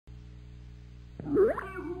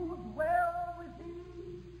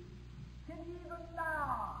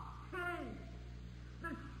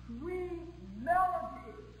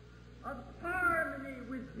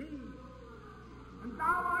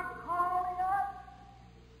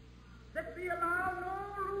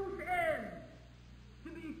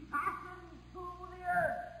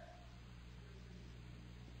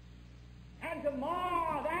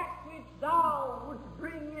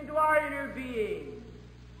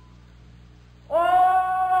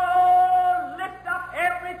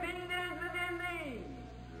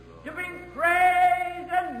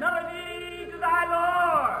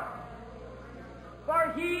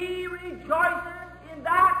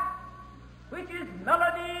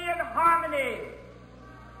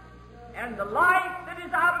And the life that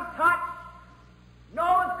is out of touch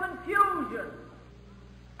knows confusion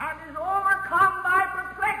and is overcome by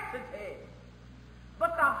perplexity.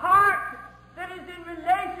 But the heart that is in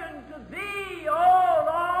relation to Thee, O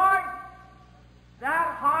Lord,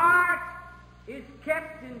 that heart is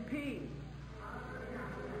kept in peace.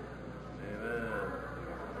 Amen.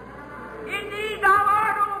 Indeed, Thou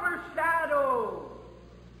art overshadowed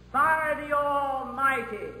by the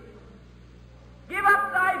Almighty. Give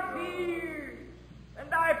up thy fears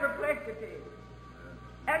and thy perplexities,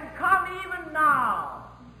 and come even now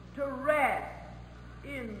to rest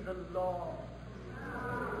in the Lord.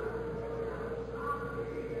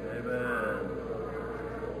 Amen.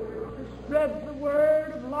 To spread the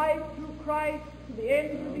word of life through Christ to the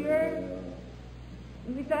ends of the earth.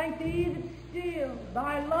 And we thank Thee that still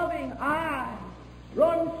thy loving eye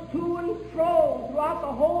runs to and fro throughout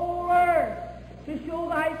the whole earth to show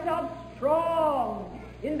thyself strong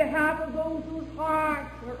in behalf of those whose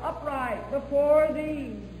hearts are upright before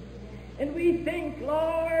Thee. And we think,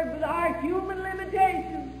 Lord, with our human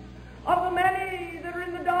limitations, of the many that are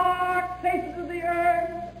in the dark places of the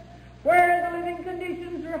earth, where the living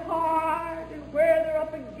conditions are hard and where they're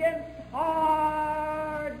up against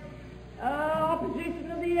hard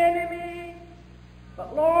opposition of the enemy.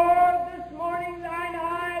 But Lord, this morning thine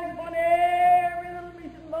eyes upon every little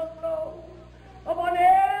mission bungalow, upon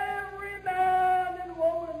every man and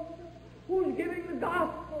woman who's giving the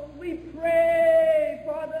gospel. We pray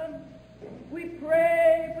for them. We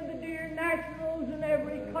pray for the dear nationals in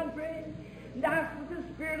every country, and ask that the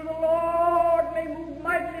Spirit of the Lord may move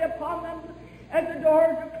mightily upon them as the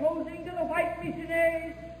doors are closing to the white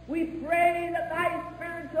missionaries. We pray that thy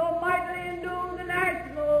Spirit shall mightily endue the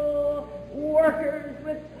national workers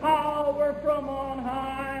with power from on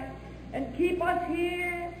high, and keep us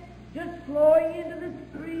here just flowing into the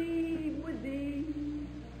stream with Thee.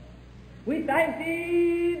 We thank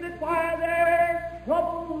Thee that while there are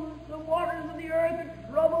troubles, the waters of the earth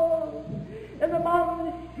are troubled, and the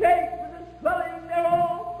mountains shake with the swelling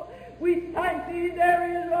thereof, we thank Thee there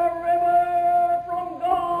is a river from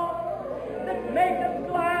God that maketh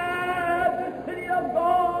glad the city of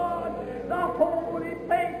God, the holy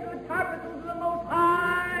place of the tabernacles of the Most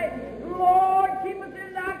High. Lord, keep us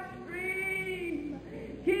in that stream.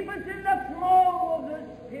 Keep us in the flow of the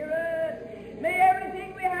Spirit. May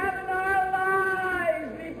everything we have in our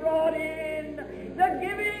lives be brought in, the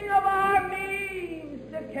giving of our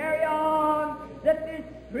means to carry on, that this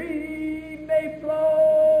stream may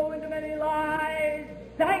flow into many lives.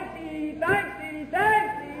 Thank Thee, thank Thee,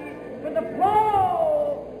 thank Thee for the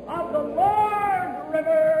flow of the Lord's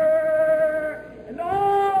River and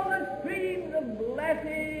all the streams of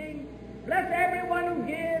blessing. Bless everyone who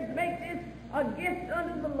gives. Make this a gift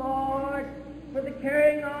unto the Lord for the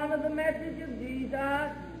carrying on of the message of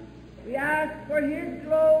Jesus. We ask for His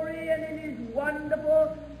glory and in His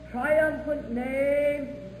wonderful, triumphant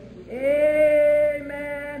name.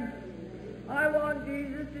 Amen. I want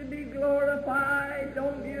Jesus to be glorified,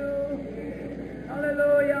 don't you?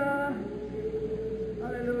 Hallelujah.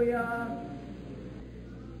 Hallelujah.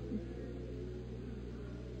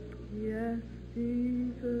 Yes,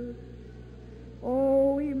 Jesus.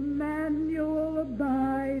 Oh, Emmanuel,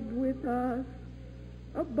 abide with us.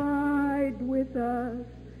 Abide with us.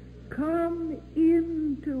 Come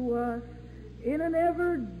into us in an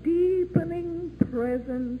ever-deepening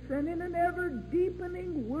presence and in an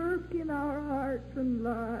ever-deepening work in our hearts and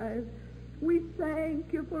lives. We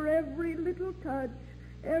thank You for every little touch,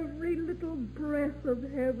 every little breath of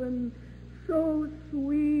heaven, so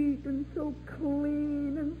sweet and so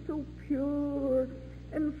clean and so pure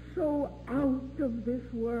and so out of this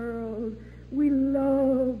world. We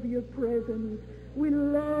love Your presence. We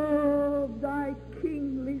love Thy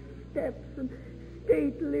kingly steps and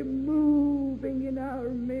stately moving in our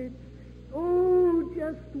midst. Oh,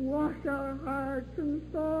 just wash our hearts and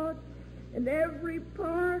thoughts and every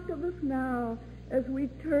part of us now as we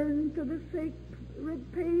turn to the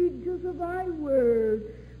sacred pages of Thy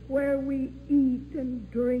Word, where we eat and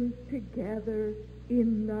drink together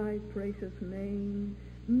in Thy precious name.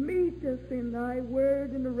 Meet us in Thy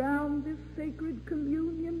Word and around this sacred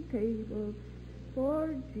communion table.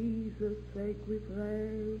 For Jesus' sake we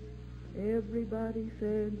pray. Everybody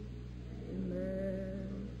said,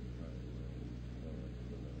 Amen.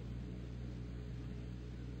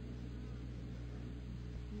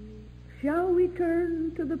 Shall we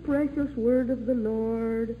turn to the precious word of the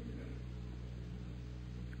Lord?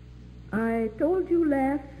 I told you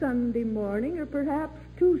last Sunday morning, or perhaps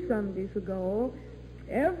 2 Sundays ago,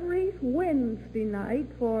 every Wednesday night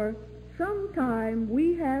for some time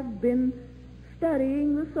we have been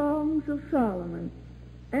studying the Songs of Solomon.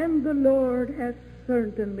 And the Lord has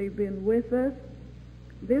certainly been with us.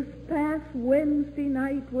 This past Wednesday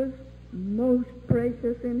night was most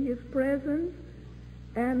precious in His presence,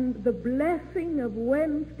 and the blessing of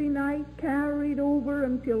Wednesday night carried over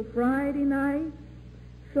until Friday night,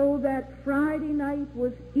 so that Friday night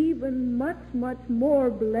was even much, much more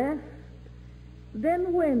blessed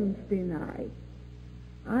than Wednesday night.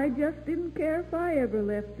 I just didn't care if I ever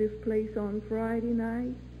left this place on Friday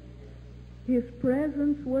night. His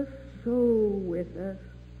presence was so with us.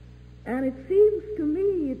 And it seems to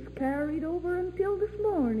me it's carried over until this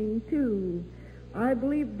morning, too. I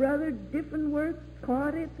believe Brother Diffenworth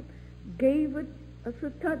caught it, gave it us a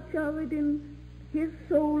touch of it in his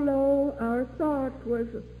solo. Our thought was,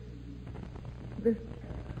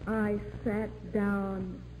 I sat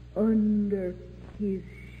down under His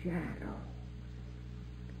shadow.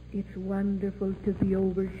 It's wonderful to be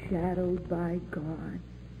overshadowed by God.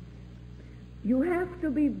 You have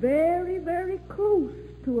to be very, very close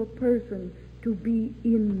to a person to be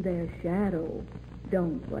in their shadow,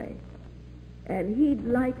 don't we? And He'd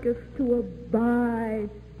like us to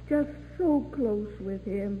abide just so close with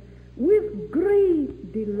Him with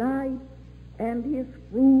great delight, and His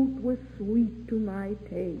fruit was sweet to my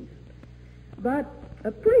taste. But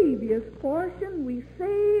a previous portion we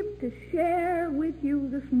saved to share with you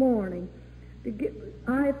this morning.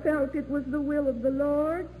 I felt it was the will of the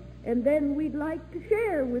Lord, and then we'd like to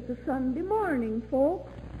share with the Sunday morning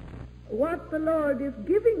folks what the Lord is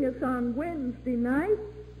giving us on Wednesday night.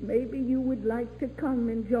 Maybe you would like to come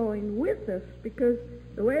and join with us, because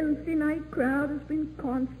the Wednesday night crowd has been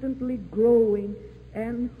constantly growing,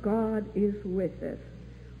 and God is with us.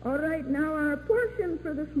 All right, now our portion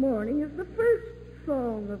for this morning is the first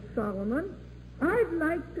Song of Solomon. I'd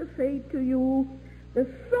like to say to you, the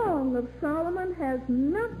Song of Solomon has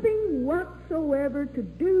nothing whatsoever to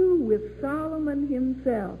do with Solomon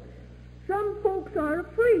himself. Some folks are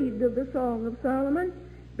afraid of the Song of Solomon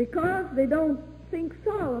because they don't think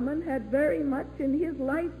Solomon had very much in his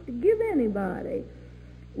life to give anybody.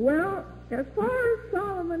 Well, as far as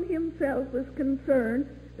Solomon himself is concerned,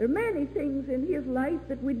 there are many things in his life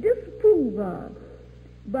that we disapprove of.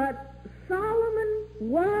 But Solomon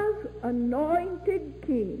was anointed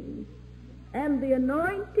king, and the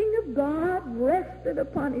anointing of God rested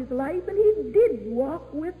upon his life, and he did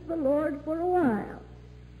walk with the Lord for a while.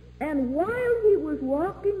 And while he was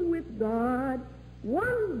walking with God,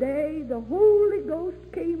 one day the Holy Ghost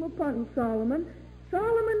came upon Solomon.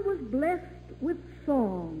 Solomon was blessed with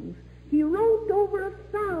songs. He wrote over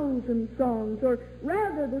 1,000 songs, or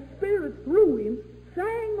rather the Spirit through him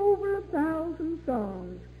sang over 1,000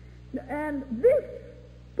 songs. And this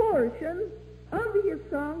portion of his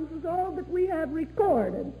songs is all that we have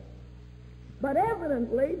recorded. But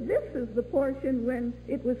evidently, this is the portion when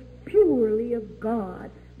it was purely of God,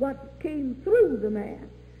 what came through the man.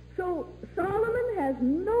 So Solomon has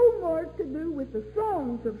no more to do with the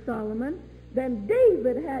songs of Solomon than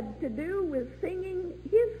David had to do with singing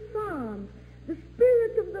his psalms. The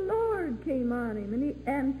Spirit of the Lord came on him,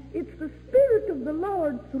 and it's the Spirit of the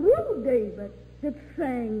Lord through David that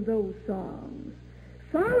sang those songs.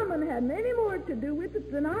 Solomon had any more to do with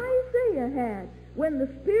it than Isaiah had when the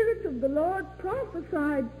Spirit of the Lord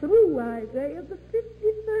prophesied through Isaiah, the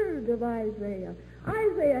 53rd of Isaiah.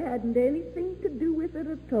 Isaiah hadn't anything to do with it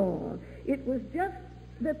at all. It was just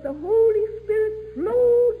that the Holy Spirit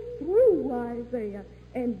flowed through Isaiah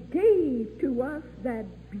and gave to us that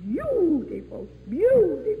beautiful,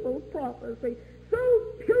 beautiful prophecy, so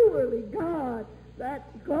purely God,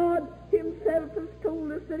 that God himself has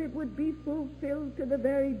told us that it would be fulfilled to the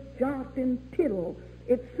very jot and tittle.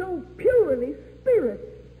 It's so purely Spirit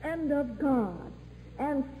and of God.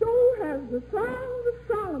 And so has the Songs of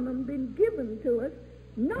Solomon been given to us,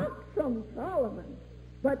 not from Solomon,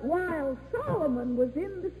 but while Solomon was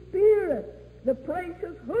in the Spirit, the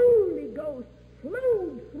precious Holy Ghost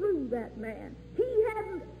flowed through that man. He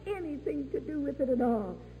hadn't anything to do with it at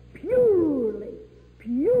all. Purely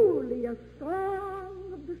a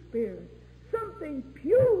song of the Spirit, something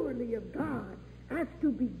purely of God, has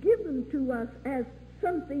to be given to us as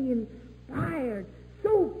something inspired,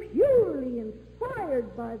 so purely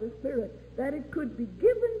inspired by the Spirit that it could be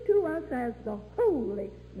given to us as the holy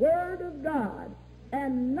Word of God,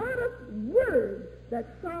 and not a word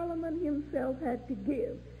that Solomon himself had to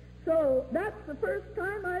give. So that's the first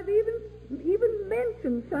time I've even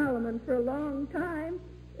mentioned Solomon for a long time,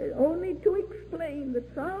 only to explain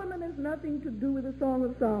that Solomon has nothing to do with the Song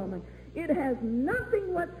of Solomon. It has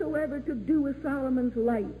nothing whatsoever to do with Solomon's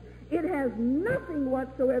life. It has nothing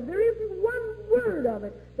whatsoever. There isn't one word of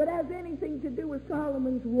it that has anything to do with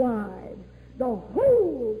Solomon's wives. The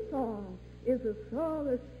whole song is a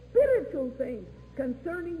spiritual thing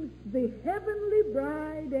concerning the heavenly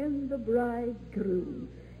bride and the bridegroom.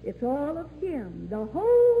 It's all of him. The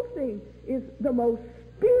whole thing is the most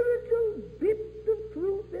spiritual bit of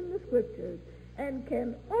truth in the Scriptures and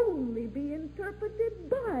can only be interpreted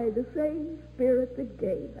by the same Spirit that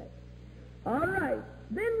gave it. All right,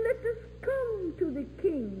 then let us come to the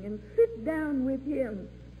King and sit down with him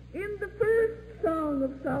in the first Song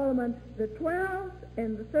of Solomon, the 12th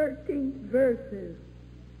and the 13th verses.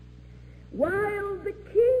 While the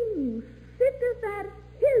king sitteth at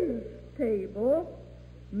his table,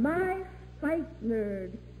 my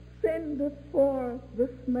spikenard sendeth forth the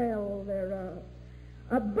smell thereof.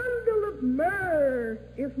 A bundle of myrrh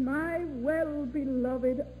is my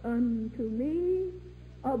well-beloved unto me.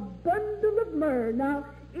 A bundle of myrrh. Now,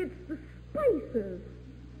 it's the spices.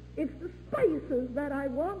 It's the spices that I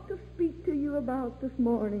want to speak to you about this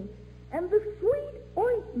morning. And the sweet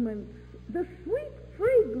ointments, the sweet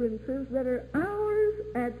fragrances that are ours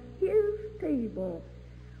at his table.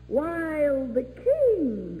 While the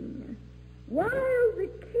king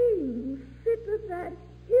sitteth at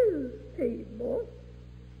his table,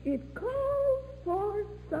 it calls forth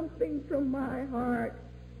something from my heart.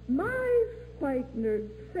 My spikenard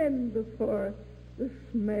sendeth forth the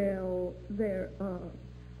smell thereof.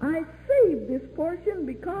 I saved this portion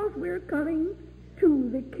because we're coming to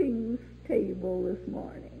the king's table this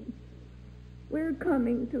morning. We're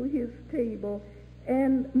coming to his table,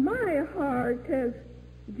 and my heart has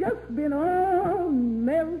just been all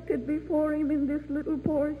melted before him in this little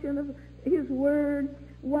portion of his word.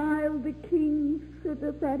 While the king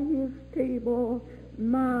sitteth at his table,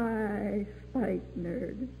 my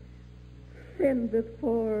spikenard sendeth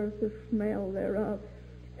forth the smell thereof.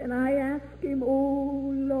 And I ask him,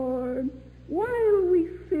 oh Lord, while we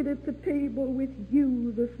sit at the table with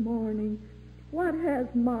you this morning, what has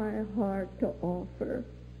my heart to offer?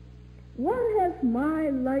 What has my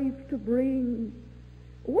life to bring?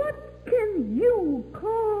 What can you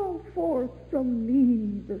call forth from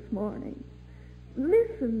me this morning?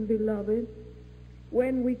 Listen, beloved,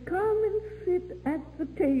 when we come and sit at the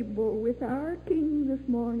table with our King this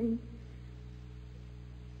morning,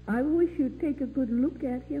 I wish you'd take a good look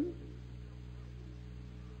at him.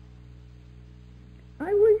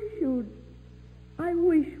 I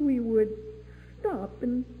wish we would stop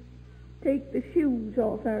and take the shoes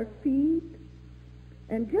off our feet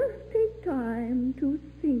and just take time to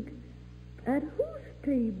think at whose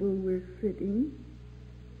table we're sitting.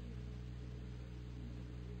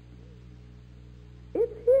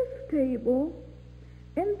 It's his table,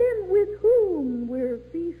 and then with whom we're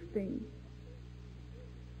feasting.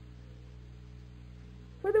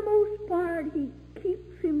 For the most part, he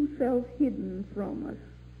keeps himself hidden from us.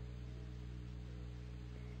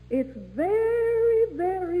 It's very,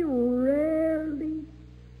 very rarely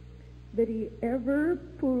that he ever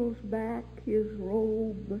pulls back his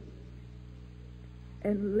robe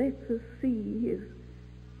and lets us see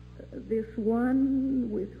this one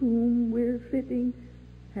with whom we're sitting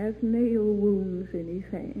has nail wounds in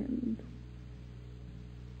his hand.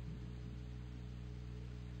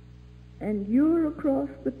 And you're across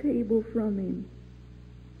the table from him.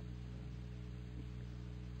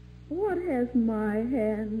 What has my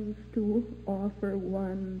hands to offer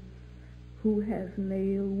one who has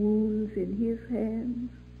nail wounds in his hands?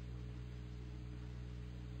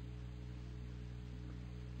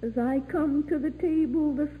 As I come to the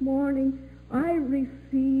table this morning, I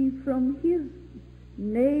receive from his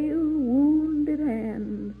nail-wounded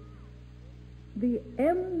hand the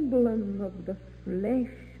emblem of the flesh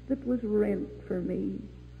that was rent for me.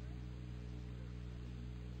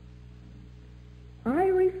 I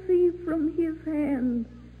receive from his hand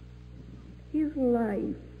his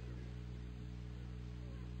life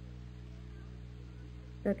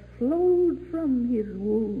that flowed from his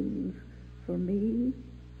wounds for me.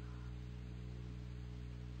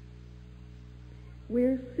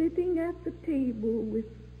 We're sitting at the table with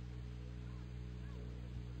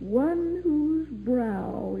one whose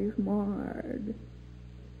brow is marred.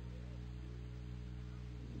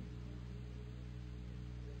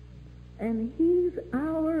 And he's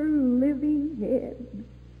our living head.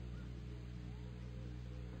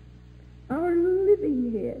 Our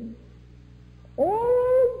living head.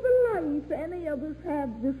 All the life any of us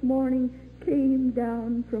have this morning came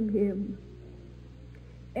down from him.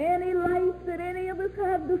 Any life that any of us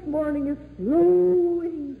have this morning is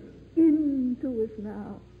flowing into us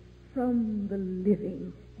now from the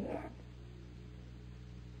living head.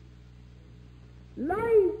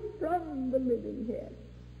 Life from the living head.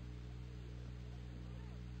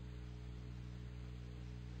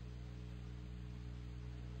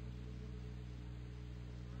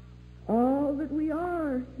 that we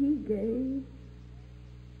are, he gave.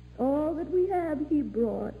 All that we have, he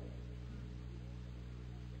brought.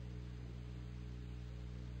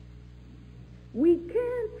 We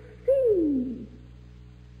can't see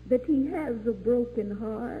that he has a broken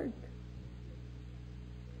heart,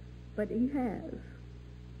 but he has.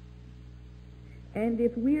 And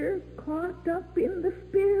if we're caught up in the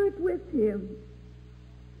Spirit with him,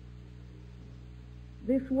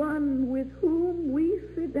 this one with whom we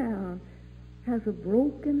sit down has a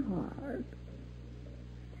broken heart.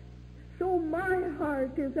 So my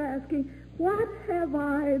heart is asking, what have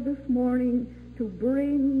I this morning to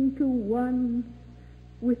bring to one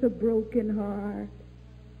with a broken heart?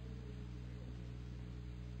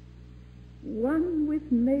 One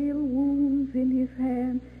with nail wounds in his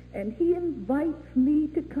hand, and he invites me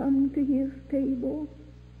to come to his table.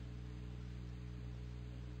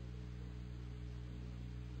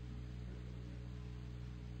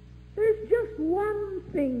 There's just one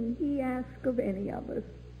thing he asks of any of us.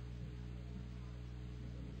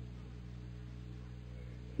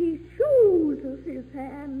 He shows us his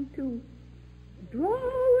hand to draw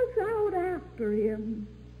us out after him.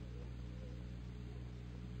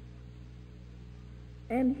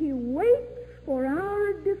 And he waits for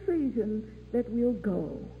our decision that we'll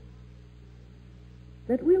go.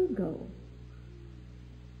 That we'll go.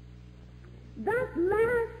 That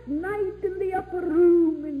last night in the upper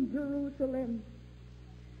room in Jerusalem,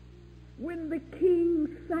 when the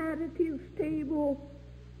king sat at his table,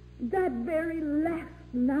 that very last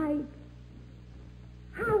night,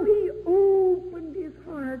 how he opened his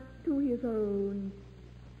heart to his own,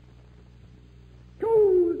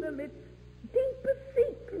 told them its deepest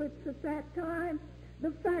secrets at that time,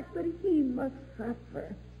 the fact that he must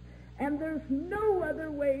suffer, and there's no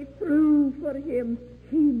other way through for him.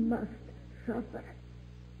 He must suffer.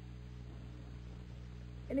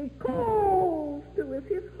 And he calls to us,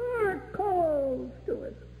 his heart calls to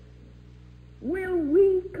us. Will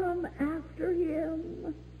we come after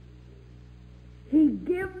him? He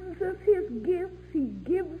gives us his gifts. He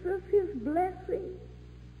gives us his blessing.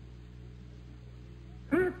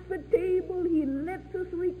 At the table, he lets us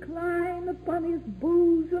recline upon his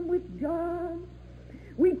bosom with John.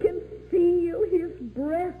 We can feel his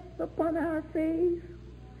breath upon our face.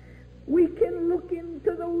 We can look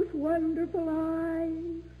into those wonderful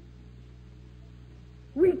eyes.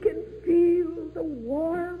 We can feel the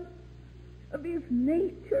warmth of his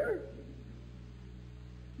nature.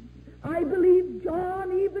 I believe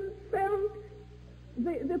John even felt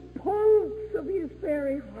the pulse of his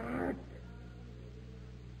very heart.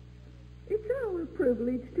 It's our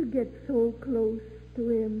privilege to get so close to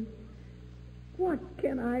him. What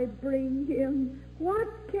can I bring him? What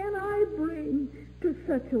can I bring to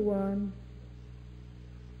such a one?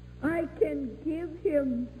 I can give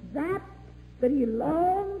him that he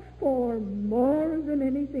longs for more than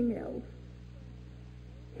anything else.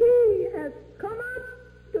 He has come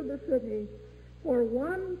up to the city for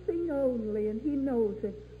one thing only, and he knows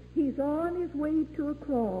it. He's on his way to a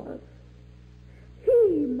cross.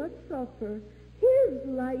 He must suffer. His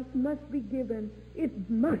life must be given. It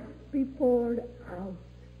must be poured out.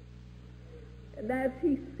 And as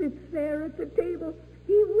he sits there at the table,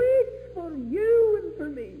 he waits for you and for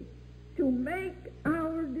me to make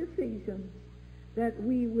our decision that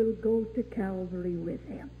we will go to Calvary with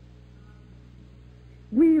him.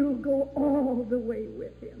 We'll go all the way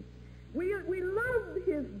with him. We love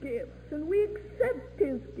his gifts, and we accept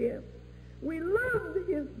his gifts. We love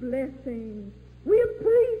his blessings. We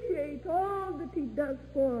appreciate all that he does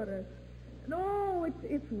for us. And oh,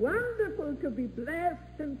 it's wonderful to be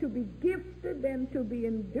blessed and to be gifted and to be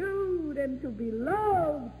endued and to be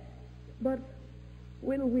loved. But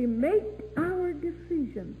will we make our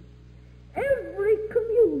decision? Every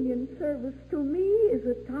communion service to me is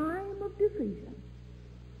a time of decision.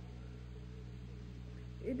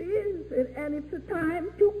 It is, and it's a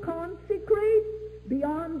time to consecrate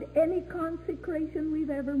beyond any consecration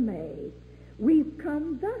we've ever made. We've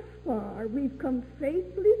come thus far. We've come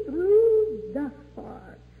safely through thus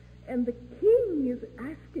far. And the King is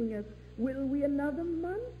asking us, will we another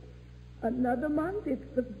month? Another month?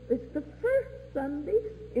 It's the first Sunday.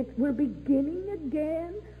 We're beginning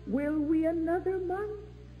again. Will we another month?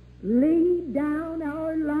 Lay down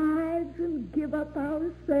our lives and give up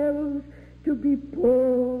ourselves to be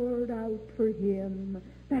poured out for him.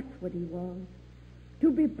 That's what he wants.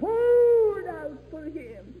 To be poured out for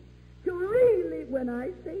him. To really, when I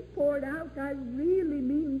say poured out, I really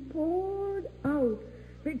mean poured out.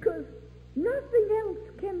 Because nothing else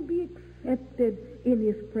can be accepted in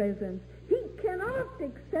his presence. He cannot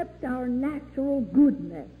accept our natural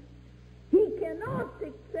goodness. He cannot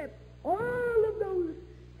accept all of those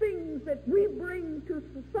things that we bring to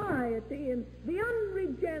society and the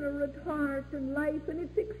unregenerate heart and life, and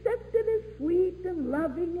it's accepted as sweet and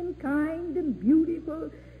loving and kind and beautiful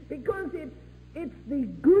because it's the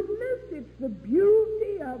goodness, it's the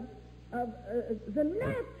beauty of the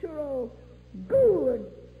natural, good,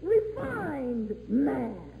 refined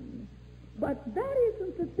man. But that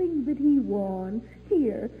isn't the thing that he wants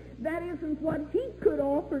here. That isn't what he could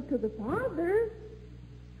offer to the Father.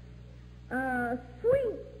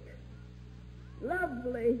 Sweet,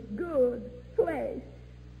 lovely, good flesh,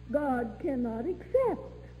 God cannot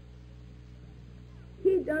accept.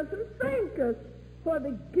 He doesn't thank us for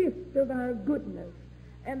the gift of our goodness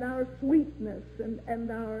and our sweetness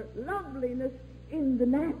and our loveliness in the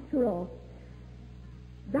natural.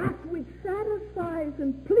 That which satisfies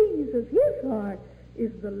and pleases his heart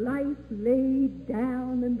is the life laid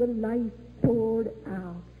down and the life poured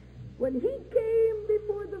out. When he came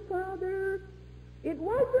before the Father, it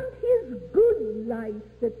wasn't his good life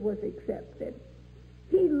that was accepted.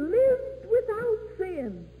 He lived without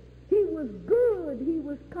sin. He was good. He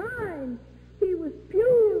was kind. He was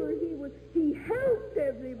pure. He helped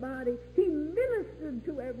everybody. He ministered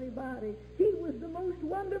to everybody. He was the most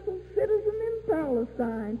wonderful citizen in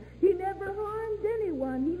Palestine. He never harmed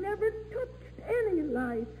anyone. He never touched any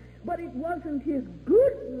life. But it wasn't his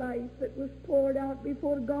good life that was poured out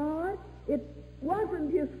before God. It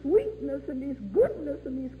wasn't his sweetness and his goodness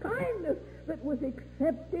and his kindness that was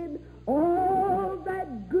accepted. All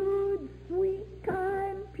that good, sweet,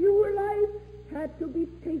 kind, pure life had to be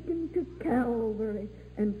taken to Calvary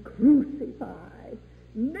and crucified,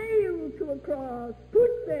 nailed to a cross,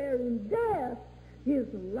 put there in death. His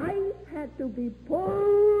life had to be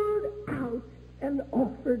poured out and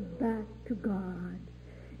offered back to God.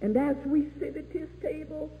 And as we sit at his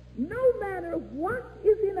table, no matter what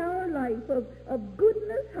is in our life of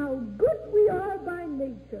goodness, how good we are by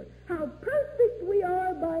nature, how perfect we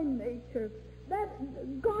are by nature, that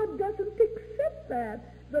God doesn't accept that.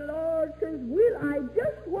 The Lord says, I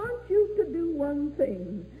just want you to do one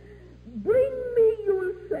thing. Bring me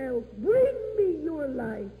yourself. Bring me your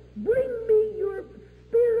life. Bring me your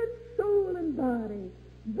spirit, soul, and body.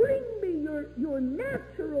 Bring me your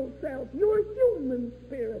natural self, your human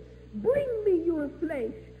spirit. Bring me your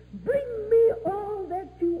flesh. Bring me all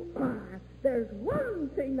that you are. There's one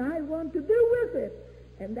thing I want to do with it,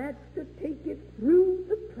 and that's to take it through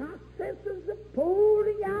the processes of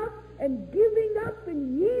pouring out and giving up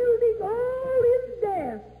and yielding all in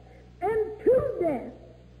death and to death,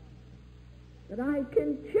 that I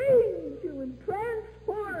can change you and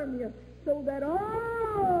transform you so that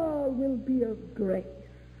all will be of grace.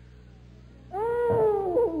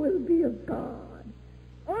 All will be of God.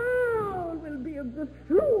 All will be of the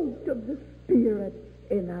fruit of the Spirit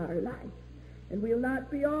in our life. And we'll not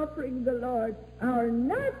be offering the Lord our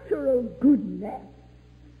natural goodness,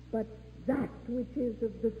 but that which is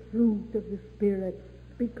of the fruit of the Spirit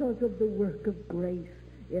because of the work of grace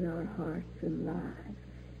in our hearts and lives.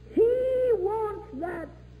 He wants that.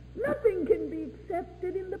 Nothing can be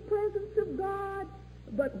accepted in the presence of God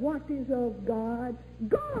but what is of God.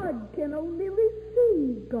 God can only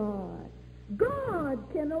receive God. God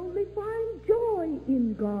can only find joy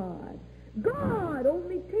in God. God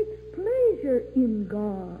only takes pleasure in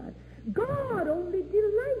God. God only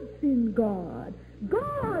delights in God.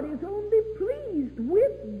 God is only pleased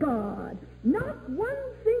with God. Not one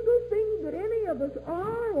single thing that any of us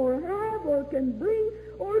are or have or can bring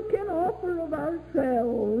or can offer of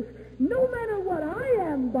ourselves. No matter what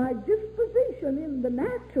I am by disposition in the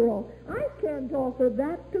natural, I can't offer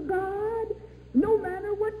that to God. No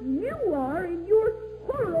matter what you are in your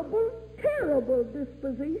horrible, terrible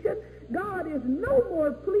disposition, God is no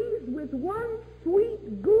more pleased with one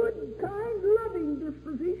sweet, good, kind, loving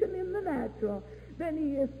disposition in the natural than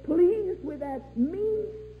he is pleased with that mean,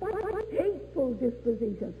 hateful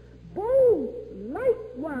disposition. Both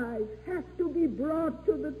likewise have to be brought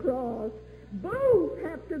to the cross. Both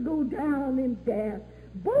have to go down in death.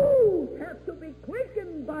 Both have to be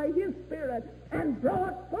quickened by his Spirit and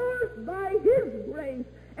brought forth by his grace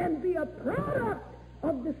and be a product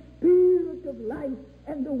of the Spirit of life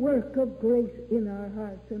and the work of grace in our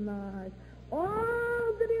hearts and lives.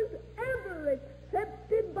 All that is ever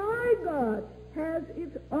accepted by God has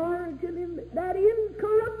its origin in that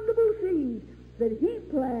incorruptible seed that he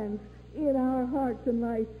plants in our hearts and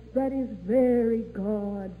lives, that is very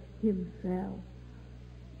God himself.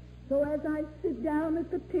 So as I sit down at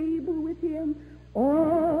the table with him,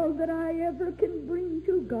 all that I ever can bring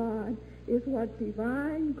to God is what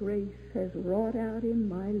divine grace has wrought out in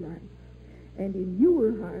my life and in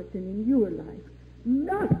your heart and in your life.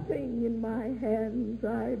 Nothing in my hands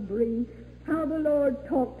I bring. How the Lord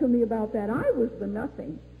talked to me about that. I was the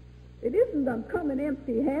nothing. It isn't I'm coming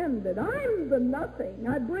empty-handed. I'm the nothing.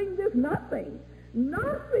 I bring this nothing.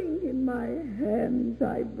 Nothing in my hands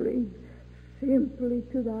I bring. Simply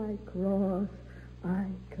to thy cross I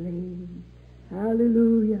cling.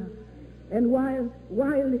 Hallelujah. And while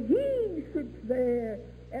he sits there,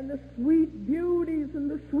 and the sweet beauties and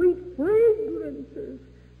the sweet fragrances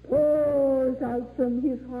pours out from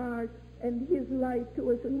his heart and his light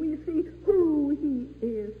to us, and we see who he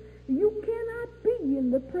is. You cannot be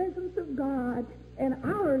in the presence of God and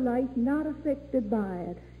our light not affected by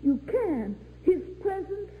it. You can. His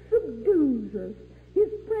presence subdues us. His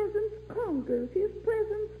presence conquers. His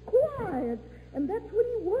presence quiets. And that's what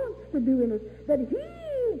he wants to do in us, that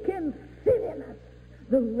he can sit in us,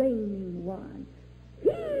 the reigning one.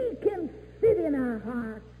 He can sit in our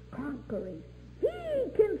hearts, conquering.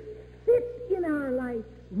 He can sit in our life,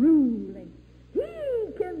 ruling. He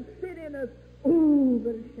can sit in us,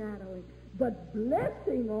 overshadowing, but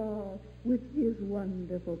blessing all with his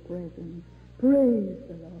wonderful presence. Praise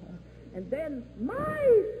the Lord. And then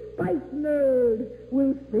my spikenard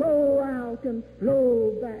will flow out and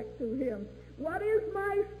flow back to him. What is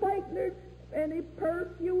my spikenard? Any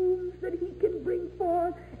perfumes that he can bring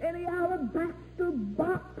forth? Any alabaster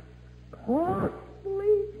box?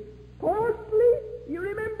 Costly? Costly? You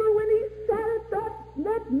remember when he sat at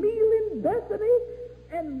that meal in Bethany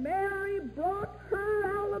and Mary brought her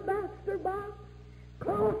alabaster box?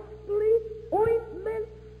 Costly ointment,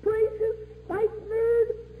 precious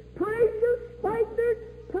spikenard, precious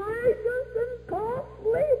and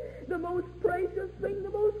costly. The most precious thing, the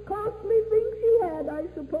most costly thing she had, I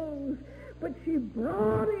suppose. But she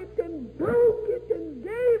brought it and broke it and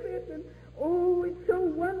gave it. And oh, it's so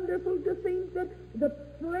wonderful to think that the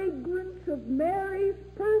fragrance of Mary's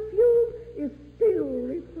perfume is still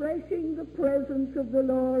refreshing the presence of the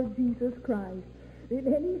Lord Jesus Christ.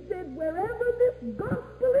 And he said, wherever this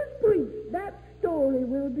gospel is preached, that story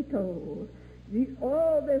will be told.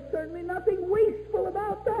 Oh, there's certainly nothing wasteful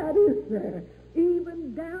about that, is there?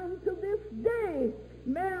 Even down to this day,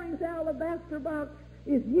 Mary's alabaster box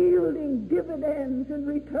is yielding dividends and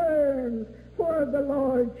returns for the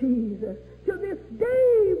Lord Jesus. To this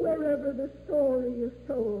day, wherever the story is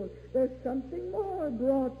told, there's something more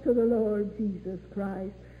brought to the Lord Jesus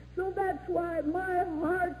Christ. So that's why my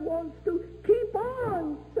heart wants to keep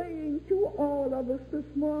on saying to all of us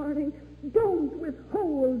this morning, don't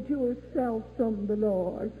withhold yourself from the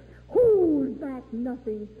Lord. Hold back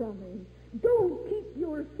nothing from him. Don't keep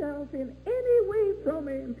yourself in any way from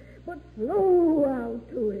him, but flow out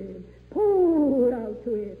to him. Pour out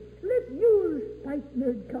to him. Let your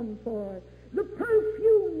spikenard come forth. The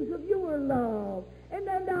perfumes of your love and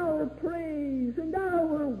our praise and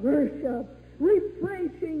our worship,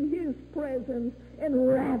 refreshing his presence and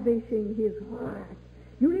ravishing his heart.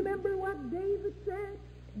 You remember what David said?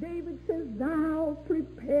 David says, thou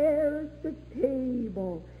preparest the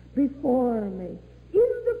table before me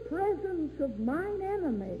in the presence of mine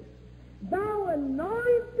enemies. Thou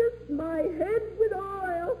anointest my head with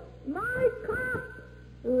oil, my cup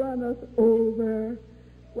runneth over.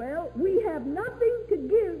 Well, we have nothing to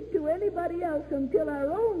give to anybody else until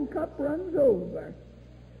our own cup runs over.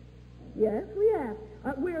 Yes, we have.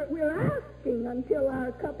 We're asking until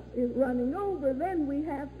our cup is running over, then we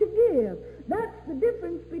have to give. That's the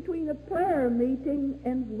difference between a prayer meeting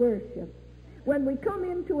and worship. When we come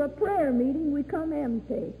into a prayer meeting, we come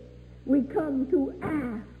empty. We come to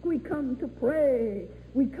ask. We come to pray.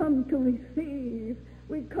 We come to receive.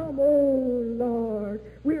 We come, oh Lord,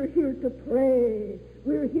 we're here to pray.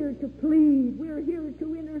 We're here to plead. We're here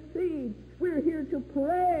to intercede. We're here to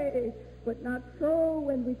pray. But not so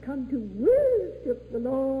when we come to worship the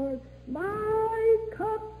Lord. My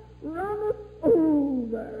cup runneth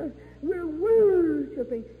over. We're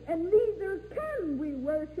worshiping. And neither can we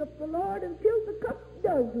worship the Lord until the cup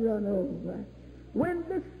does run over. When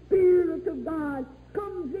the Spirit of God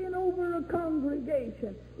comes in over a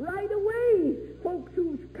congregation, right away, folks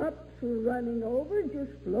whose cups are running over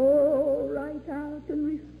just flow right out and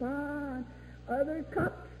respond. Other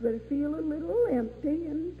cups that feel a little empty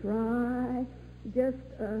and dry just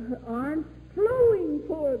aren't flowing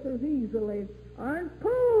forth as easily, aren't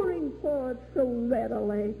pouring forth so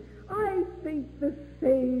readily. I think the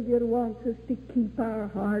Savior wants us to keep our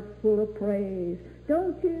hearts full of praise.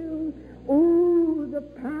 Don't you? Oh, the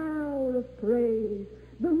power of praise,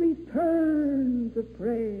 the returns of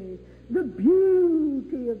praise, the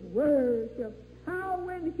beauty of worship. How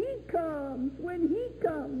when he comes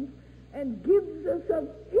and gives us of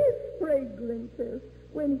his fragrances,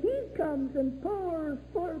 when he comes and pours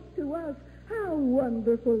forth to us, How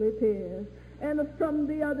wonderful it is. And from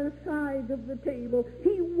the other side of the table,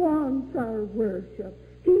 he wants our worship.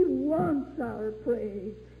 He wants our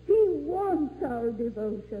praise. He wants our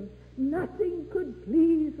devotion. Nothing could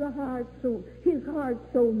please his heart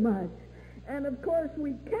so much. And of course,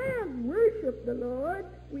 we can't worship the Lord.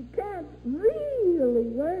 We can't really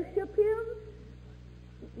worship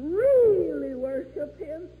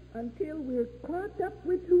him until we're caught up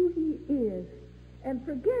with who he is and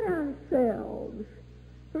forget ourselves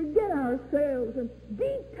and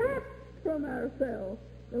detach from ourselves,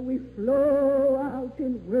 and we flow out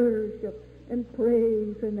in worship and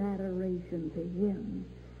praise and adoration to him.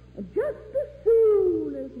 And just as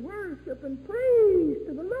soon as worship and praise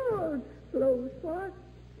to the Lord flows forth,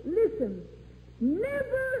 listen,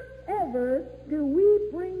 never ever do we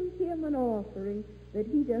bring him an offering that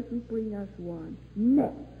he doesn't bring us one.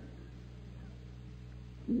 Never.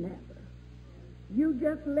 Never. You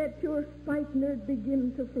just let your spikenard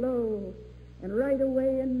begin to flow, and right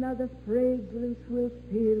away another fragrance will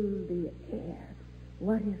fill the air.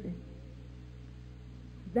 What is it?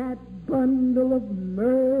 That bundle of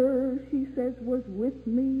myrrh, she says, was with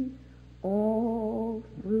me all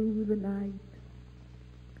through the night.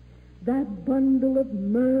 That bundle of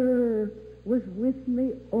myrrh was with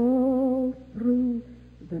me all through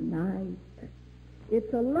the night.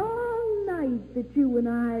 It's a long night that you and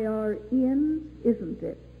I are in, isn't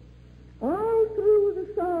it? All through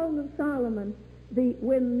the Song of Solomon,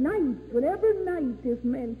 whenever night is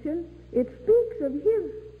mentioned, it speaks of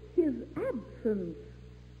his absence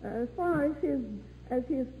as far as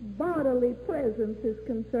his bodily presence is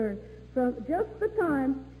concerned. From just the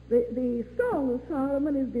time, the Song of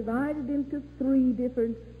Solomon is divided into three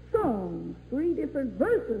different songs, three different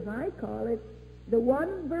verses, I call it. The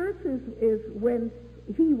one verse is when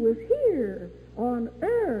he was here on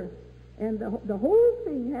earth, and the whole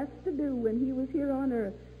thing has to do when he was here on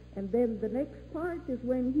earth. And then the next part is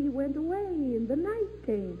when he went away and the night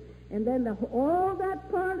came. And then all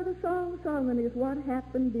that part of the Song of Solomon is what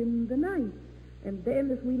happened in the night. And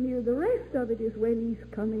then as we near the rest of it is when he's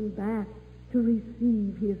coming back to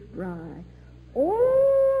receive his bride.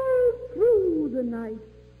 All through the night,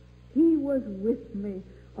 he was with me,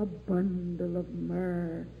 a bundle of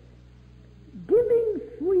myrrh, giving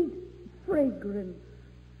sweet fragrance.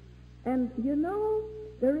 And you know,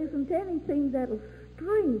 there isn't anything that'll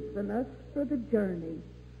strengthen us for the journey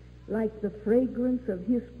like the fragrance of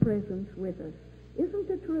his presence with us. Isn't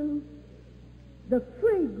it true? The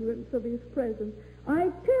fragrance of his presence. I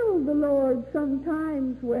tell the Lord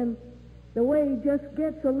sometimes when the way just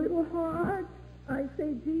gets a little hard, I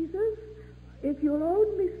say, Jesus, if you'll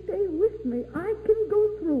only stay with me, I can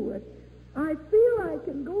go through it. I feel I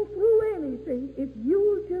can go through anything if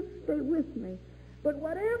you'll just stay with me. But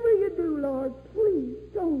whatever you do, Lord, please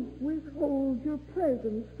don't withhold your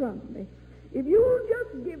presence from me. If you'll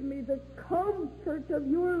just give me the comfort of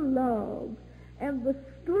your love and the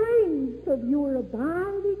strength of your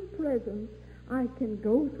abiding presence, I can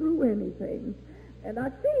go through anything. And I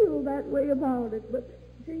feel that way about it. But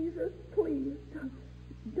Jesus, please,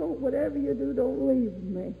 don't, whatever you do, don't leave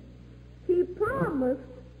me. He promised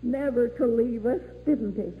never to leave us,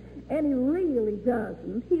 didn't he? And he really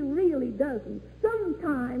doesn't. He really doesn't.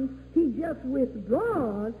 Sometimes he just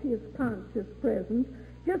withdraws his conscious presence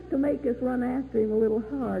just to make us run after him a little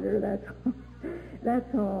harder, that's all.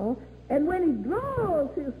 That's all. And when he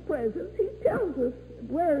draws his presence, he tells us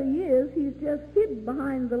where he is. He's just hid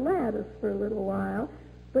behind the lattice for a little while,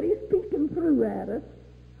 but he's peeking through at us,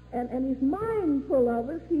 and he's mindful of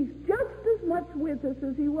us. He's just as much with us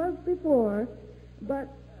as he was before, but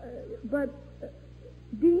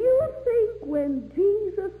do you think when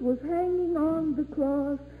Jesus was hanging on the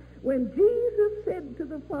cross, when Jesus said to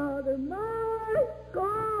the Father, my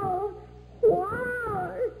God,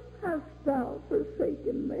 why hast thou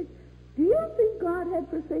forsaken me? Do you think God had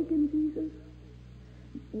forsaken Jesus?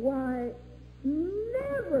 Why,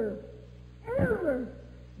 never, ever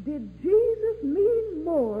did Jesus mean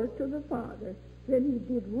more to the Father than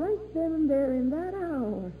he did right then and there in that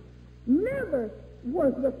hour. Never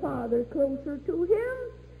was the Father closer to him,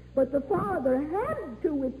 but the Father had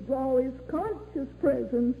to withdraw his conscious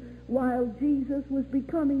presence while Jesus was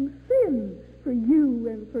becoming sin for you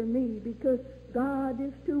and for me, because God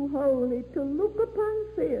is too holy to look upon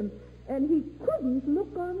sin, and he couldn't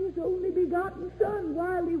look on his only begotten Son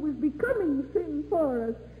while he was becoming sin for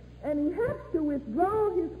us, and he had to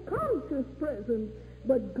withdraw his conscious presence,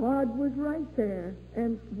 but God was right there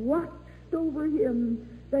and watched over him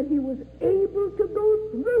that he was able to go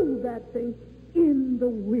through that thing in the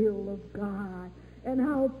will of God, and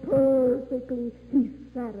how perfectly he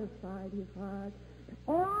satisfied his heart.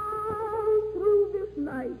 All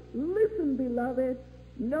beloved,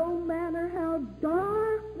 no matter how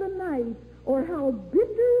dark the night or how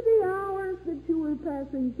bitter the hours that you were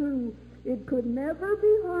passing through, it could never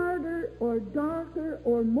be harder or darker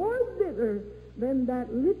or more bitter than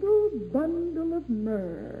that little bundle of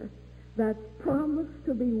myrrh that's promised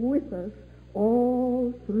to be with us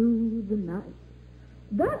all through the night.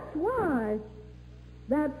 That's why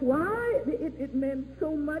it meant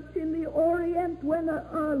so much in the Orient when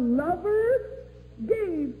a lover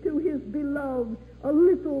gave to his beloved a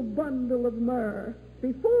little bundle of myrrh.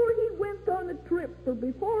 Before he went on a trip or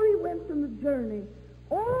before he went on a journey,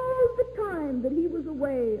 all the time that he was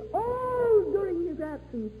away, all during his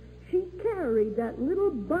absence, she carried that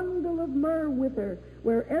little bundle of myrrh with her.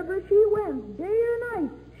 Wherever she went, day or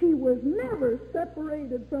night, she was never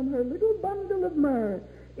separated from her little bundle of myrrh.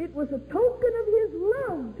 It was a token of his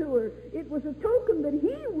love to her. It was a token that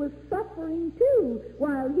he was suffering too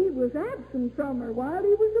while he was absent from her, while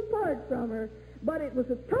he was apart from her. But it was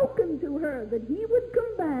a token to her that he would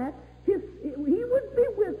come back, he would be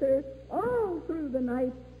with her all through the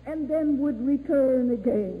night, and then would return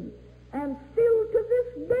again. And still to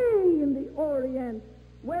this day in the Orient,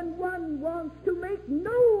 when one wants to make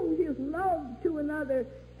known his love to another,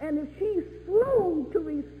 and if she's slow to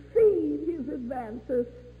receive his advances,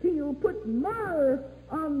 he'll put myrrh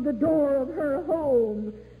on the door of her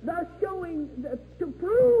home, thus showing, to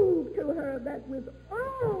prove to her that with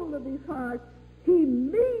all of his heart, he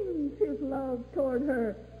means his love toward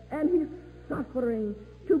her, and he's suffering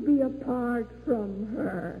to be apart from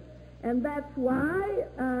her. And that's why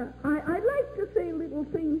I'd like to say a little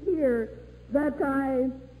thing here that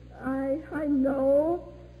I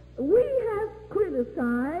know we have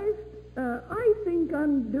criticized, I think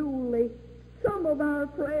unduly, some of our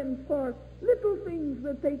friends for little things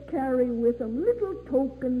that they carry with them, little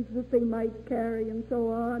tokens that they might carry and so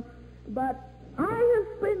on. But I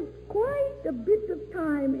have spent quite a bit of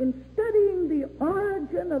time in studying the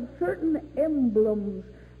origin of certain emblems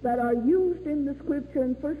that are used in the Scripture,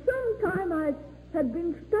 and for some time I had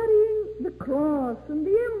been studying the cross and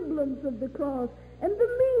the emblems of the cross and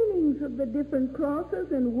the meanings of the different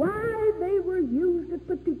crosses and why they were used at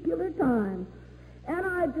particular times. And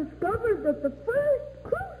I discovered that the first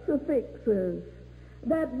crucifixes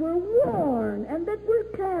that were worn and that were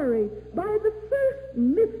carried by the first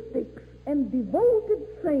mystics and devoted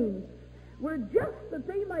saints were just that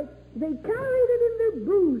they carried it in their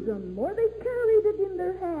bosom, or they carried it in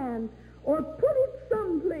their hand, or put it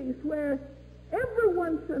someplace where every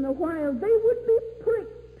once in a while they would be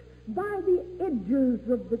pricked by the edges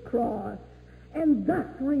of the cross, and thus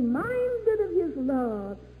reminded of his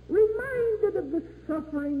love, reminded of the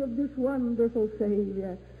suffering of this wonderful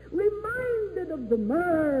Savior, reminded of the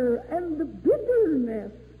myrrh and the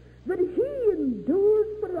bitterness that he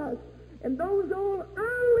endured for us. And those old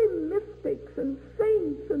early mystics and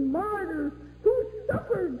saints and martyrs who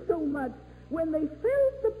suffered so much, when they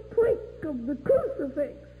felt the prick of the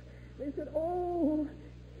crucifix, they said, oh,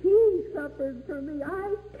 he suffered for me.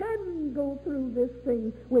 I can go through this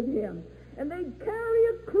thing with him. And they'd carry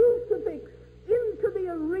a crucifix into the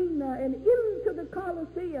arena and into the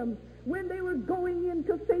Colosseum when they were going in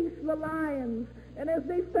to face the lions. And as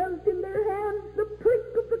they felt in their hands the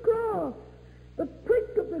prick of the cross, the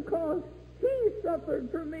prick of the cross, he suffered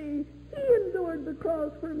for me. He endured the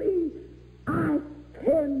cross for me. I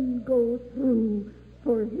can go through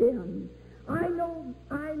for him. I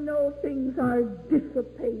know things are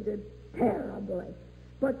dissipated terribly,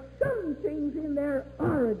 but some things in their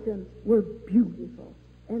origin were beautiful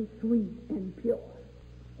and sweet and pure.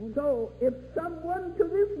 And so if someone to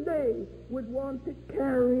this day would want to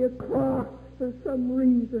carry a cross for some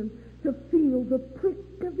reason, to feel the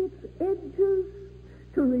prick of its edges,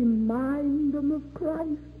 to remind them of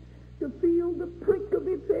Christ, to feel the prick of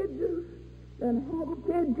its edges, and have its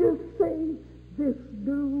edges say, this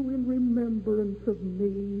do in remembrance of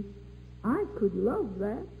me. I could love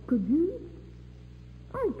that, could you?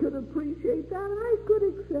 I could appreciate that, I could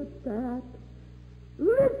accept that.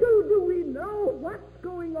 Little do we know what's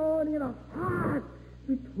going on in a heart,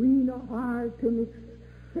 between a heart and its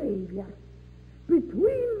Savior,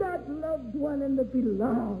 between that loved one and the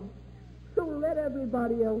beloved. So let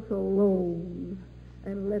everybody else alone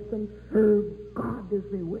and let them serve God as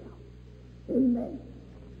they will. Amen.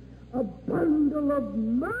 A bundle of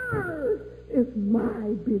myrrh is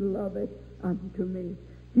my beloved unto me.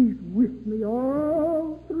 He's with me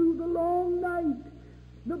all through the long night.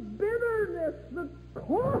 The bitterness, the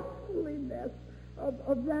costliness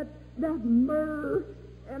of that myrrh.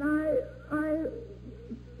 And I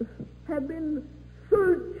have been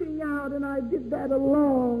searching out, and I did that a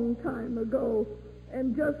long time ago,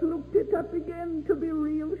 and just looked it up again to be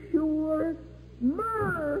real sure.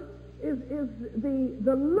 Myrrh is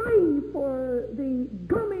the life or the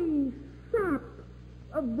gummy sap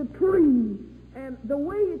of the tree. And the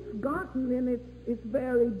way it's gotten in its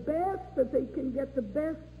very best, that they can get the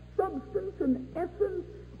best substance and essence,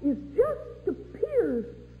 is just to pierce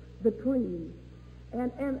the tree.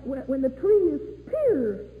 And when the tree is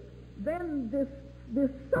pierced, then this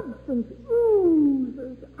substance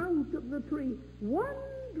oozes out of the tree, one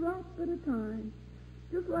drop at a time,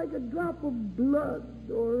 just like a drop of blood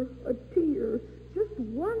or a tear, just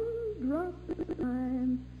one drop at a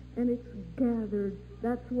time, and it's gathered.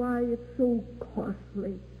 That's why it's so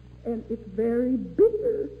costly, and it's very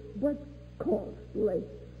bitter, but costly.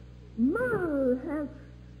 Myrrh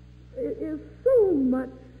is so much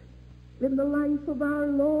in the life of our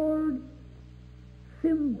Lord,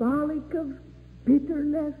 symbolic of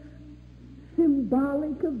bitterness,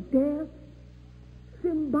 symbolic of death,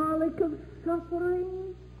 symbolic of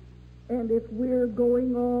suffering. And if we're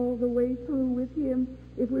going all the way through with him,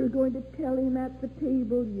 if we're going to tell him at the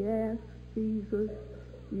table, yes, Jesus,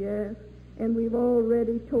 yes, and we've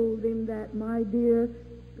already told him that, my dear,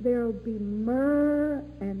 there'll be myrrh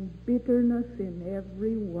and bitterness in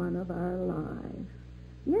every one of our lives.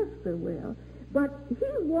 Yes, there will. But he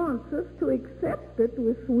wants us to accept it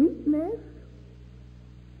with sweetness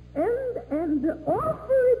and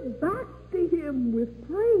offer it back to him with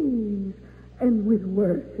praise and with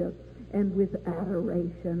worship and with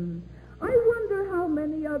adoration. I wonder how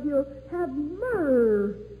many of you have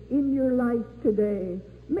myrrh in your life today.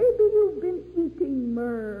 Maybe you've been eating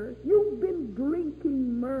myrrh. You've been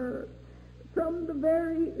drinking myrrh. From the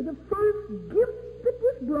first gift that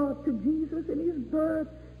was brought to Jesus in his birth,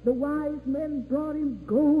 the wise men brought him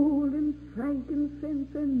gold and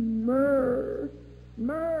frankincense and myrrh.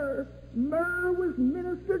 Myrrh was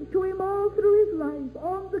ministered to him all through his life.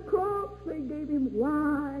 On the cross they gave him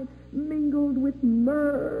wine mingled with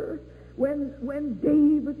myrrh. When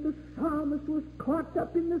David the psalmist was caught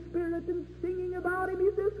up in the Spirit and singing about him, he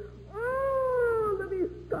says, all of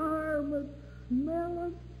his garments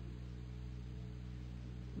smelleth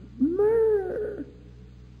myrrh,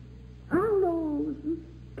 aloes and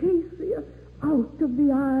cassia out of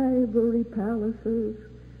the ivory palaces.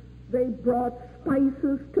 They brought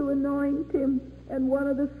spices to anoint him, and one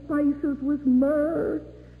of the spices was myrrh.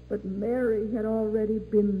 But Mary had already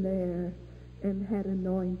been there and had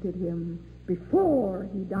anointed him before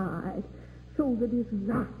he died, so that his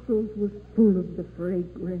nostrils was full of the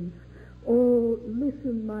fragrance. Oh,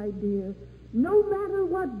 listen, my dear, no matter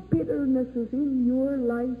what bitterness is in your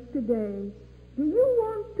life today, do you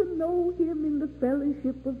want to know him in the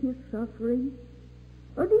fellowship of his suffering?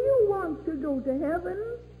 Or do you want to go to heaven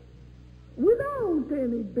without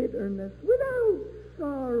any bitterness, without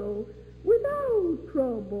sorrow, without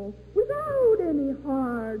trouble, without any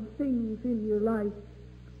hard things in your life,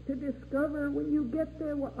 to discover when you get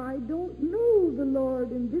there, well, I don't know the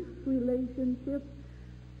Lord in this relationship.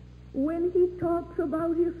 When he talks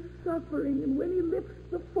about his suffering and when he lifts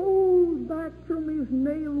the fold back from his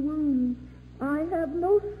nail wounds, I have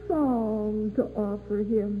no song to offer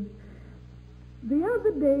him. The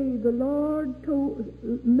other day the Lord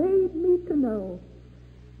made me to know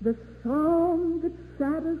the song that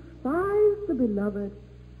satisfies the beloved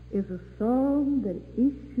is a song that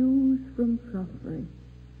issues from suffering.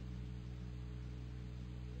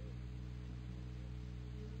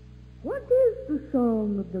 What is the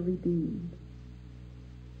song of the redeemed?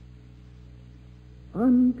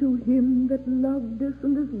 Unto him that loved us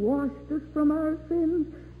and has washed us from our sins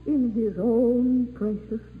in his own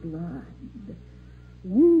precious blood.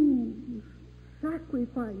 Wounds,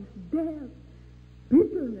 sacrifice, death,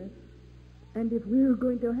 bitterness. And if we're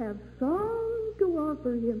going to have song to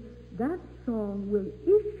offer him, that song will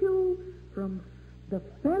issue from the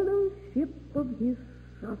fellowship of his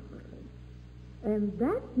suffering. And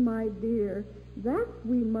that, my dear, that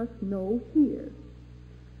we must know here.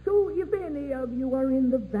 So if any of you are in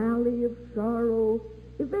the valley of sorrow,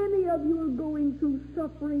 if any of you are going through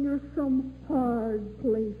suffering or some hard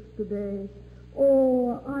place today,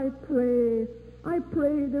 oh, I pray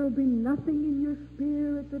there'll be nothing in your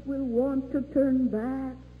spirit that will want to turn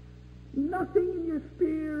back, nothing in your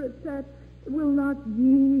spirit that will not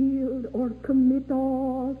yield or commit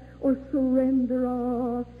all or surrender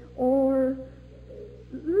all, or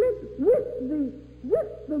with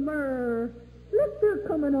the myrrh, let there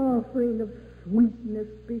come an offering of sweetness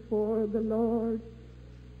before the Lord.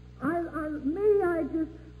 May I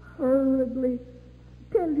just hurriedly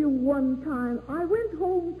tell you one time, I went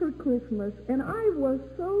home for Christmas, and I was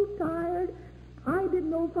so tired, I didn't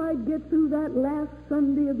know if I'd get through that last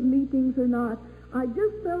Sunday of meetings or not. I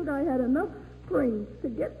just felt I had enough strength to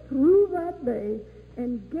get through that day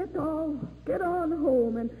and get on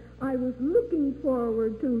home. And I was looking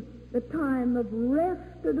forward to the time of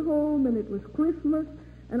rest at home, and it was Christmas,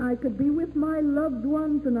 and I could be with my loved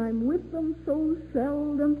ones, and I'm with them so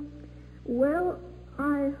seldom. Well,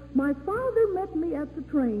 my father met me at the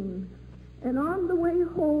train, and on the way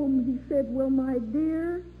home he said, "Well, my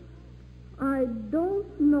dear, I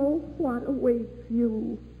don't know what awaits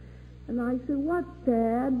you." And I said, "What,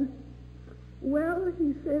 Dad?" "Well,"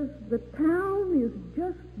 he says, "the town is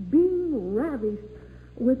just being ravished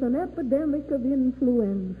with an epidemic of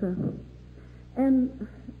influenza. And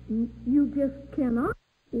you just cannot."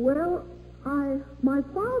 Well, my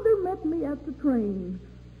father met me at the train,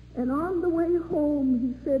 and on the way home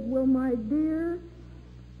he said, "Well, my dear,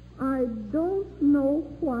 I don't know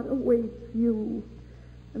what awaits you."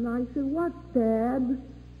 And I said, "What, Dad?"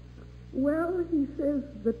 "Well," he says,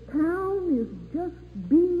 "the town is just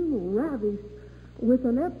being ravished with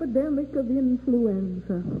an epidemic of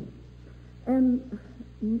influenza. And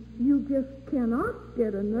you just cannot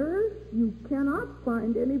get a nurse. You cannot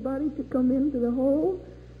find anybody to come into the home."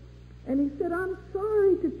 And he said, "I'm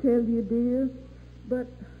sorry to tell you, dear, but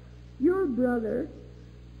your brother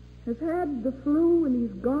has had the flu and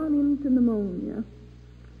he's gone into pneumonia.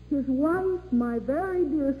 His wife, my very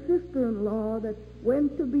dear sister-in-law that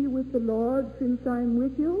went to be with the Lord since I'm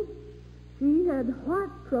with you, she had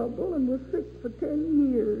heart trouble and was sick for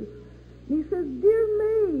 10 years. He says, dear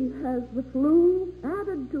May has the flu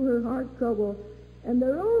added to her heart trouble, and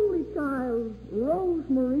their only child,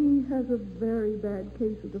 Rosemary, has a very bad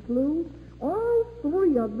case of the flu. All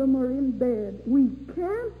three of them are in bed. We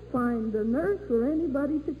can't find a nurse or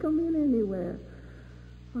anybody to come in anywhere."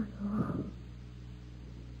 I thought,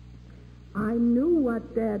 I knew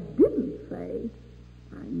what Dad didn't say.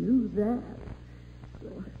 I knew that.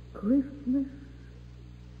 It was Christmas.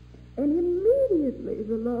 And immediately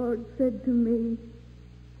the Lord said to me,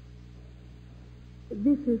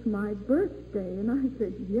 "This is my birthday." And I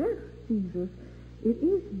said, "Yes, Jesus, it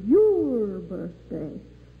is your birthday."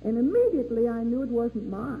 And immediately I knew it wasn't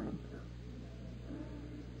mine.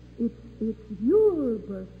 It's your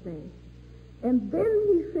birthday. And then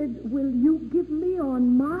he said, "Will you give me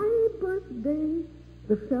on my birthday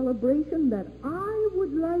the celebration that I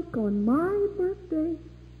would like on my birthday?"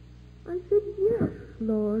 I said, "Yes,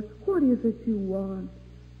 Lord. What is it you want?"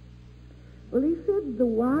 Well, he said, "The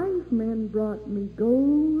wise men brought me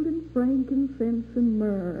gold and frankincense and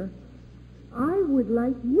myrrh. I would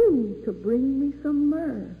like you to bring me some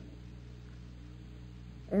myrrh."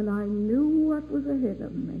 And I knew what was ahead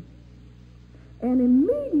of me. And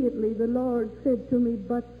immediately the Lord said to me,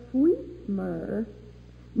 "But sweet myrrh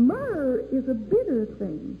is a bitter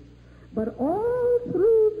thing. But all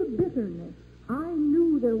through the bitterness, I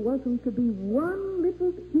knew there wasn't to be one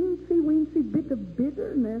little teensy-weensy bit of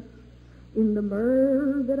bitterness in the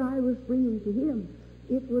myrrh that I was bringing to him.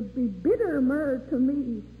 It would be bitter myrrh to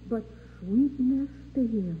me, but sweetness to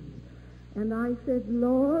him." And I said,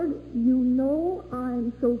 "Lord, you know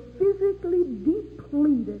I'm so physically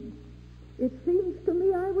depleted. It seems to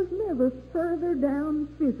me I was never further down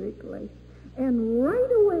physically." And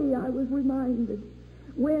right away I was reminded,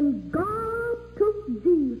 when God took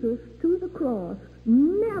Jesus to the cross,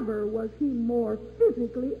 never was he more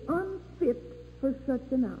physically unfit for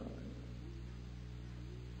such an hour.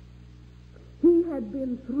 He had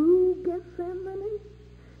been through Gethsemane.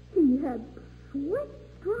 He had sweat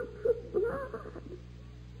drops of blood.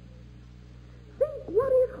 Think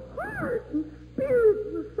what his heart and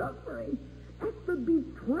spirit was suffering at the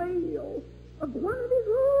betrayal of one of his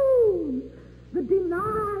own, the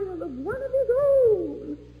denial of one of his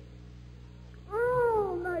own.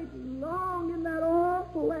 All night long in that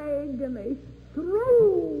awful agony,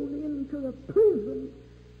 thrown into the prison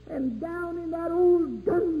and down in that old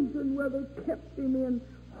dungeon where they kept him in,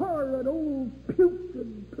 horrid old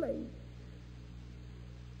putrid place.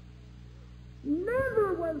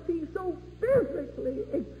 Never was he so physically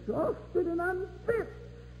exhausted and unfit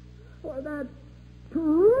for that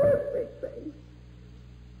terrific thing.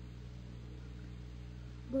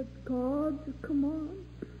 But God, come on,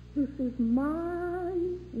 this is my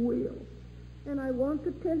will. And I want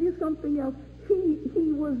to tell you something else.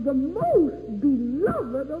 He was the most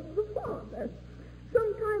beloved of the Father.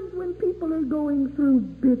 Sometimes when people are going through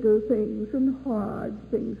bitter things and hard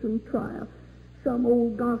things and trials, some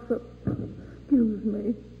old gossip, excuse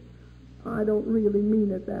me, I don't really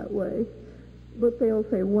mean it that way, but they'll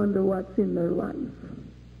say, wonder what's in their life.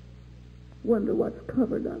 Wonder what's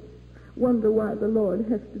covered up. Wonder why the Lord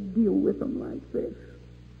has to deal with them like this.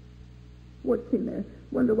 What's in there?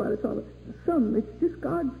 Wonder why it's all. Some, it's just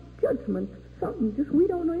God's judgment. something just we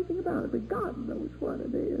don't know anything about it, but God knows what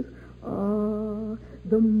it is. Ah,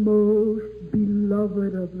 the most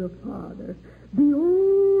beloved of the Father, the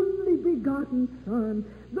only begotten Son,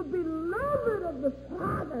 the beloved of the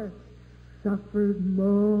Father, suffered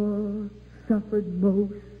more, suffered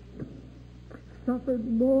most, suffered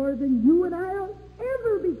more than you and I'll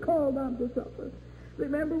ever be called on to suffer.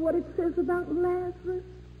 Remember what it says about Lazarus?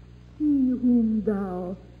 He whom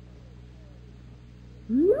thou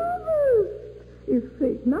lovest is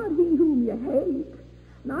sick. Not he whom you hate,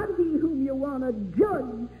 not he whom you want to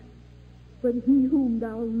judge, but he whom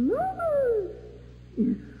thou lovest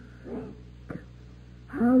is sick.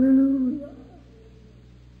 Hallelujah.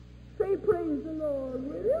 Say praise the Lord,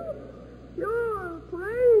 will you? Sure,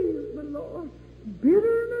 praise the Lord.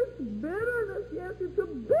 Bitterness, yes, it's a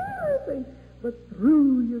bitter thing. But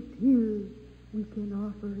through your tears, we can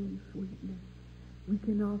offer him sweetness. We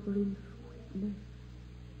can offer him sweetness.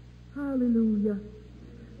 Hallelujah.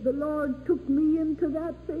 The Lord took me into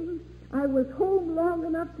that thing. I was home long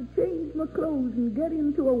enough to change my clothes and get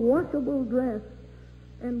into a washable dress,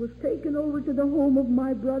 and was taken over to the home of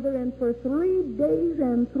my brother, and for 3 days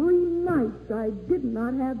and 3 nights I did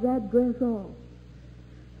not have that dress on.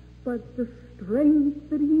 But the strength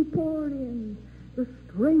that he poured in, the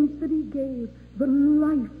strength that he gave, the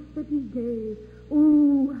life that he gave,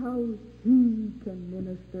 oh, how he can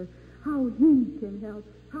minister, how he can help,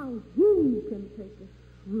 how he can take us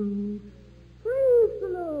through. Praise the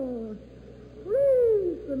Lord.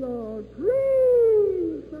 Praise the Lord.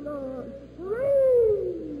 Praise the Lord.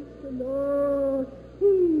 Praise the Lord.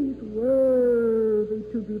 He's worthy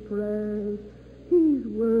to be praised. He's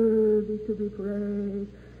worthy to be praised.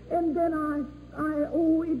 And then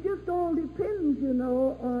it just all depends, you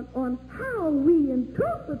know, on how we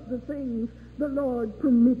interpret the things the Lord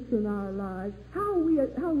permits in our lives, how we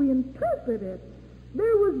interpret it.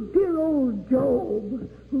 There was dear old Job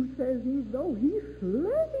who says, though he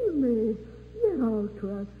slay me, yet I'll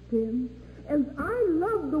trust him. And I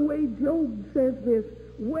love the way Job says this: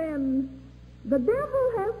 when the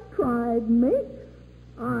devil has tried me,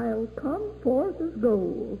 I'll come forth as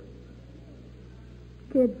gold.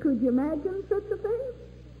 Could you imagine such a thing?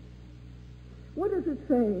 What does it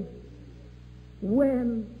say?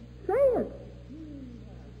 Say it.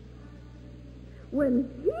 When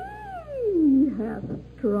he hath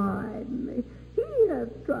tried me. He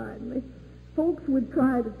hath tried me. Folks would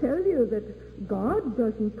try to tell you that God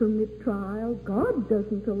doesn't permit trial. God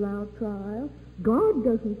doesn't allow trial. God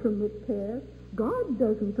doesn't permit tests. God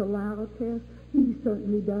doesn't allow tests. He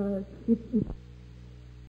certainly does. It's